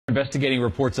Investigating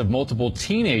reports of multiple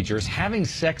teenagers having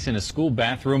sex in a school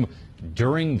bathroom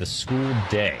during the school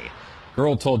day.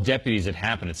 Girl told deputies it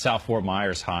happened at South Fort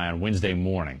Myers High on Wednesday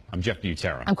morning. I'm Jeff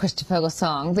Butera. I'm Christopher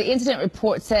Fogelsong. The incident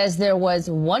report says there was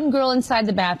one girl inside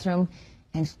the bathroom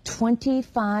and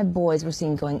 25 boys were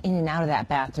seen going in and out of that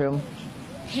bathroom.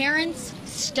 Parents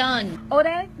stunned. Oh,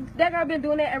 that girl been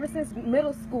doing that ever since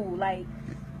middle school. Like,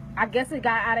 I guess it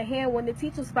got out of hand when the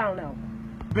teachers found out.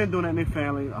 Been doing that in their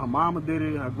family. Her mama did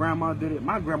it. Her grandma did it.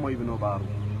 My grandma even know about it.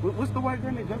 What's the white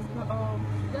girl name? Jessica?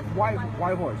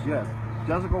 White Horse. Yes,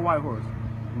 Jessica White Horse.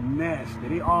 Nasty.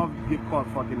 They all get caught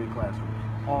fucking in classrooms.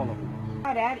 All of them.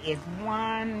 That is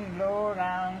one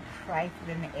low-down,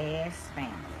 trifling ass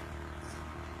family.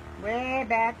 Way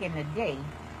back in the day,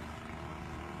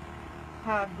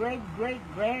 her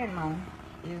great-great-grandma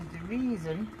is the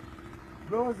reason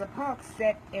Rosa Parks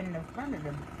sat in the front of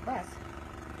the bus,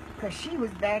 because she was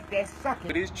back there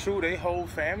sucking. It is true, they whole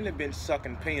family been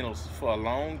sucking penals for a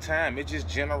long time. It's just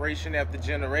generation after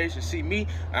generation. See, me,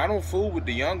 I don't fool with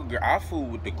the younger girl. I fool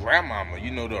with the grandmama, you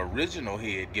know, the original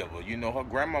head giver. You know, her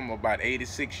grandmama about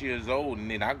 86 years old, and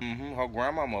then her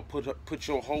grandmama put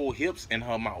your whole hips in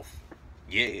her mouth.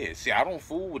 Yeah, see, I don't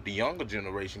fool with the younger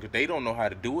generation because they don't know how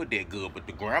to do it that good. But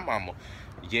the grandmama,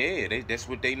 yeah, that's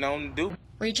what they known to do.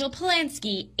 Rachel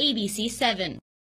Polanski, ABC 7.